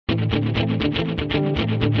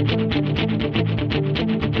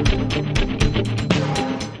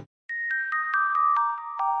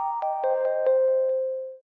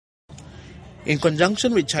In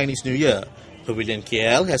conjunction with Chinese New Year, Pavilion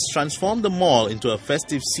KL has transformed the mall into a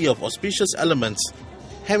festive sea of auspicious elements.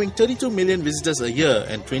 Having 32 million visitors a year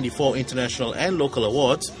and 24 international and local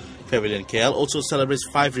awards, Pavilion KL also celebrates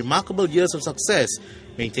 5 remarkable years of success,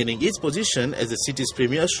 maintaining its position as the city's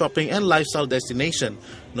premier shopping and lifestyle destination,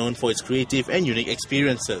 known for its creative and unique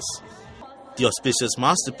experiences. The auspicious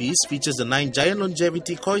masterpiece features the 9 giant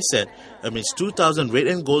longevity koi set amidst 2,000 red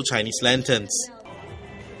and gold Chinese lanterns.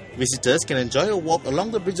 Visitors can enjoy a walk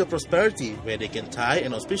along the Bridge of Prosperity, where they can tie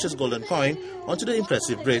an auspicious golden coin onto the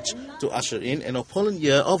impressive bridge to usher in an opulent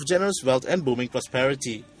year of generous wealth and booming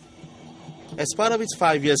prosperity. As part of its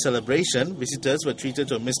 5-year celebration, visitors were treated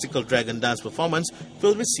to a mystical dragon dance performance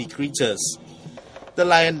filled with sea creatures. The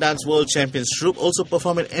Lion Dance World Champions troupe also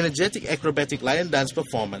performed an energetic acrobatic lion dance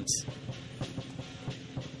performance.